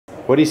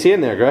What do you see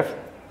in there, Griff?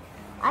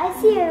 I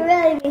see a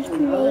really big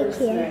snake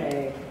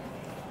here.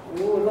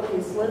 Ooh, look,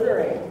 he's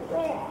slithering.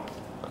 Where?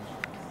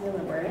 See on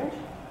the branch?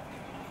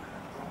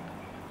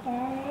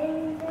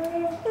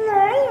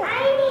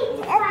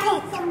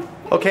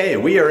 Okay,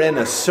 we are in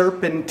a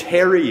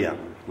serpentarium,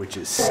 which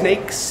is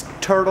snakes,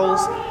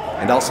 turtles,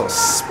 and also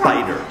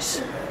spiders.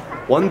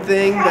 One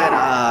thing that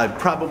I've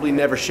probably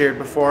never shared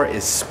before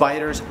is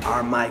spiders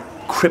are my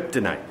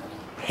kryptonite.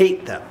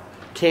 Hate them.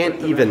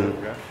 Can't even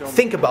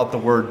think about the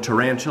word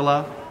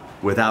tarantula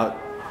without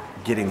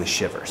getting the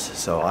shivers.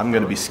 So I'm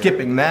going to be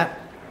skipping that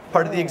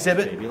part of the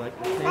exhibit.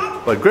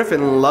 But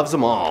Griffin loves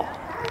them all.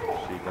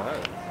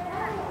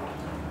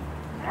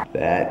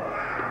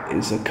 That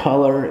is a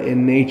color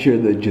in nature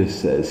that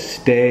just says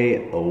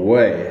stay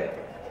away.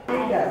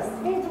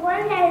 There's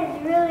one that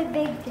is really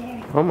big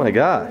there. Oh my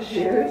gosh,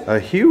 a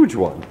huge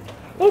one.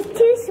 There's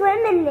two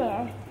swimming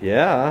there.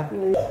 Yeah.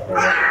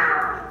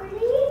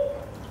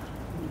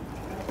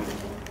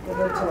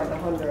 We'll go to like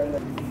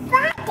 100.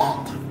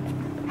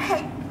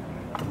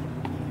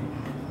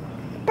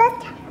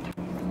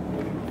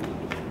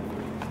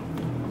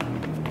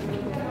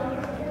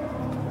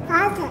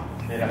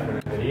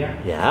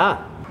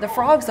 Yeah. The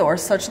frogs, though, are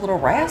such little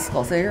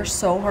rascals. They are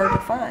so hard to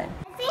find.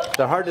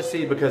 They're hard to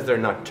see because they're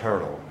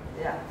nocturnal.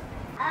 Yeah.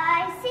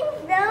 I think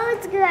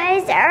those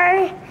guys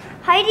are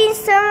hiding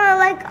somewhere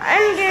like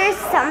under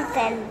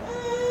something.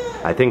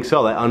 I think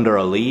so. Like under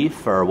a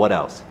leaf or what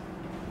else?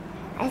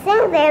 I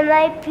think they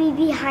might be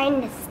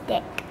behind a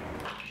stick.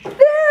 There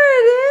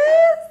it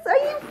is! Are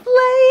you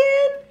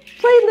playing?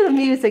 Play a little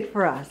music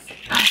for us.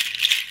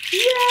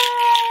 Yay!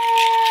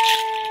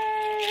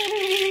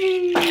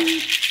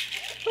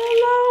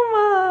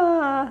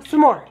 Paloma! Some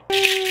more.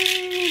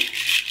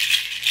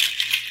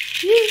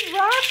 He's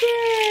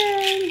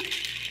rocking!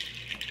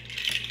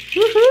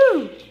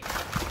 Woohoo!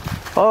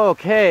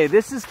 Okay,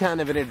 this is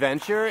kind of an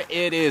adventure.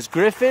 It is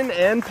Griffin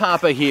and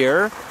Papa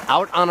here,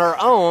 out on our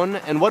own,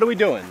 and what are we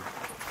doing?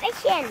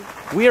 Fishing.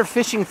 We are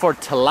fishing for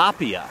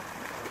tilapia.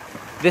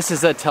 This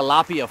is a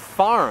tilapia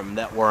farm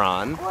that we're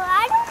on. Well,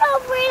 I don't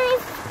know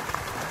if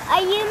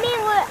you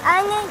mean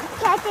I'm going to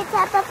catch a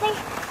type of fish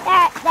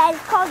that is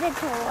called a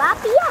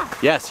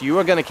tilapia? Yes, you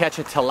are going to catch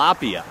a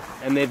tilapia.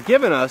 And they've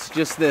given us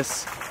just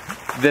this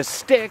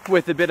stick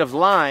with a bit of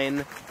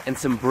line and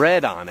some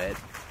bread on it.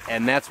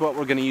 And that's what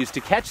we're going to use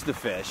to catch the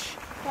fish.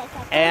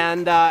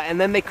 And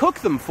then they cook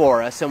them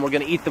for us, and we're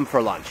going to eat them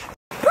for lunch.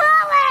 Pull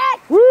it!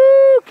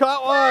 Woo!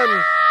 Caught one!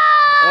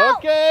 Whoa!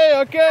 Okay,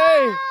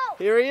 okay. Whoa!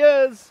 Here he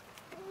is.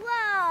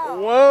 Whoa!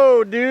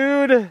 Whoa,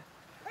 dude. Wait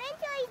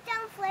until he's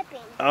done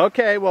flipping.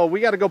 Okay, well, we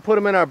got to go put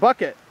him in our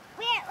bucket.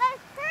 Wait, let's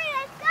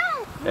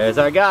go. There's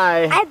our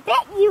guy. I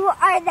bet you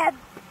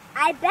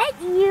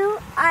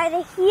are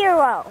the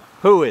hero.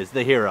 Who is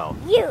the hero?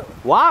 You.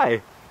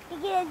 Why?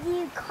 Because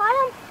you caught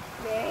him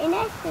very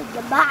nice.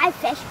 Goodbye,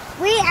 fish.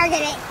 We are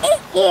gonna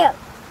eat you.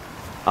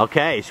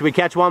 Okay, should we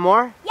catch one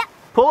more? Yep.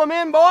 Pull him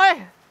in,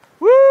 boy.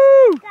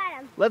 Woo! Got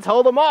him. Let's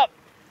hold him up.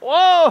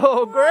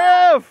 Whoa,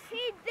 Griff!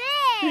 He's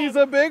big. He's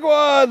a big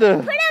one.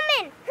 Put him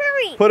in.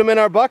 Hurry. Put him in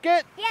our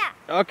bucket? Yeah.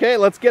 Okay,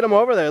 let's get him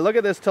over there. Look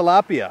at this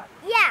tilapia.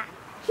 Yeah.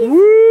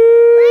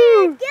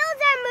 Woo! His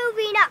gills are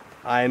moving up.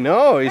 I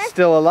know, he's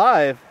still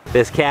alive.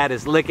 This cat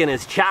is licking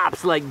his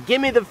chops like,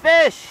 gimme the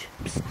fish.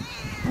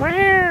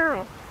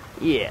 Psst.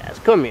 Yes,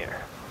 come here.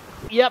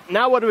 Yep,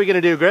 now what are we gonna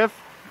do, Griff?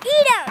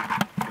 Eat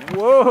him.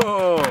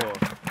 Whoa.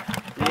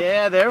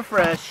 Yeah, they're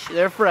fresh,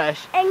 they're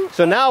fresh.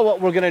 So now what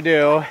we're gonna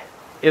do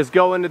is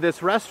go into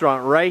this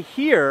restaurant right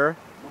here,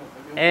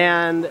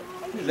 and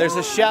there's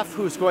a chef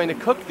who's going to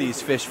cook these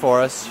fish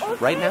for us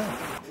right now.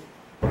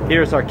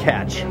 Here's our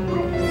catch.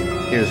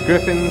 Here's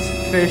Griffin's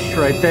fish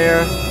right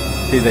there.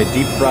 See, they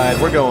deep fried.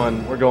 We're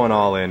going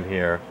all in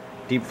here.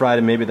 Deep fried,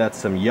 and maybe that's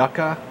some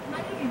yucca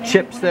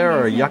chips there,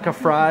 or yucca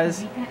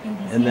fries.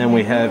 And then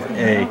we have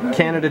a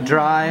Canada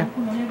Dry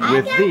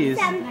with these.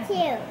 Some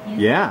too.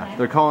 Yeah,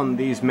 they're calling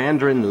these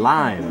mandarin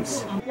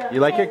limes. You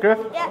like it, Griff?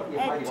 Yeah,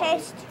 it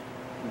tastes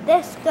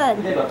this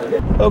good.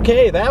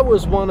 Okay, that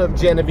was one of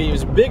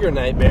Genevieve's bigger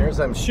nightmares,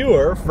 I'm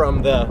sure,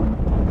 from the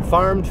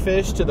farmed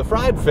fish to the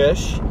fried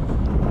fish.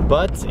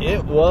 But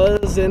it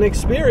was an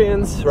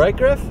experience, right,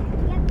 Griff?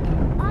 Yep,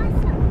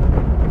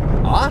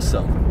 awesome.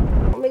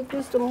 Awesome. Me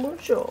gusta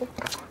mucho.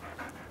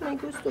 Me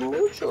gusta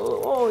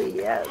mucho. Oh,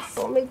 yes.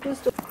 Oh, me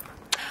gusta.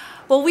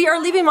 Well, we are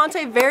leaving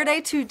Monte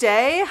Verde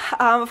today.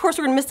 Of course,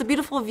 we're going to miss the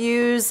beautiful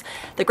views,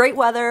 the great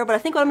weather, but I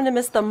think what I'm going to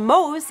miss the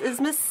most is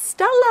Miss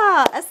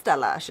Estella,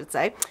 I should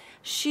say.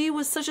 She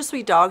was such a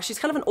sweet dog. She's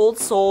kind of an old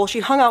soul.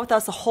 She hung out with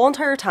us the whole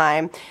entire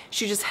time.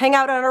 She just hang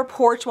out on our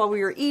porch while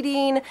we were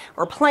eating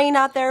or playing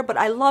out there, but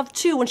I love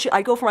too when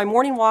I go for my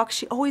morning walk,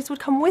 she always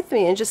would come with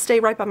me and just stay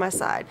right by my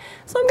side.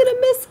 So I'm going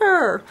to miss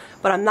her,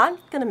 but I'm not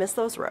going to miss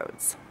those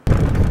roads.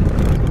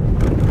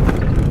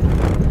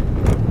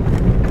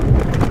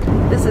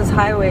 This is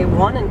Highway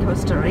 1 in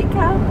Costa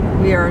Rica.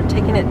 We are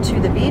taking it to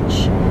the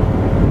beach.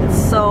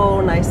 It's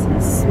so nice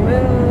and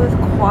smooth,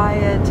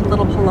 quiet,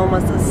 little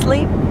Paloma's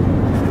asleep.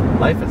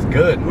 Life is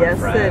good, my Yes,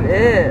 friend. it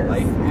is.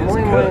 Life is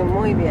Muy, good. muy,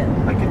 muy bien.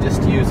 I could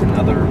just use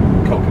another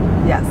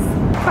coconut. Yes.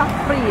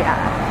 Fría.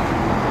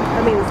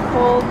 That means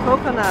cold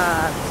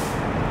coconut.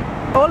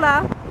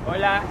 Hola.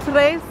 Hola.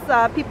 Tres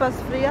pipas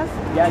frías.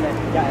 Ya.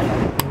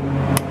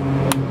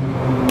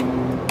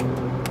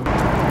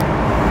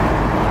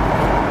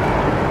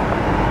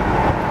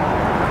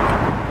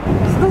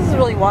 So this is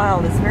really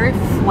wild. It's very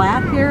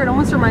flat here. It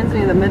almost reminds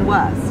me of the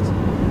Midwest.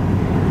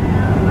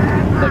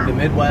 Like the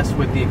Midwest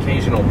with the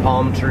occasional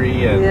palm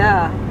tree. And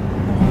Yeah.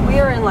 We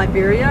are in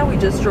Liberia. We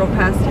just drove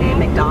past a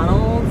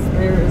McDonald's.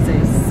 There is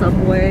a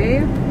Subway.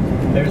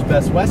 there's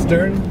Best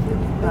Western.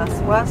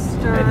 Best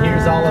Western. And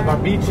here's all of our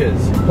beaches.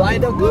 Playa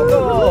del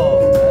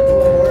Google. That's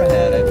where we're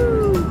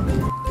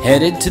headed.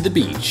 Headed to the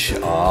beach.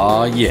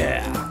 Aw,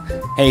 yeah.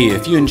 Hey,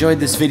 if you enjoyed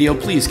this video,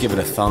 please give it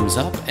a thumbs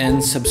up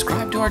and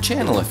subscribe to our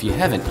channel if you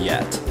haven't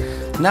yet.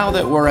 Now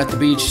that we're at the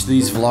beach,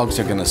 these vlogs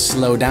are gonna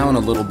slow down a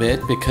little bit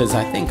because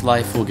I think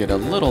life will get a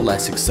little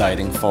less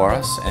exciting for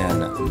us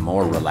and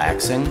more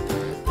relaxing.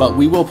 But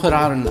we will put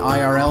out an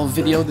IRL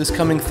video this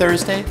coming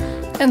Thursday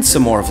and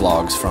some more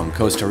vlogs from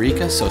Costa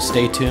Rica, so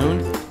stay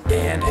tuned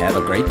and have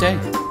a great day.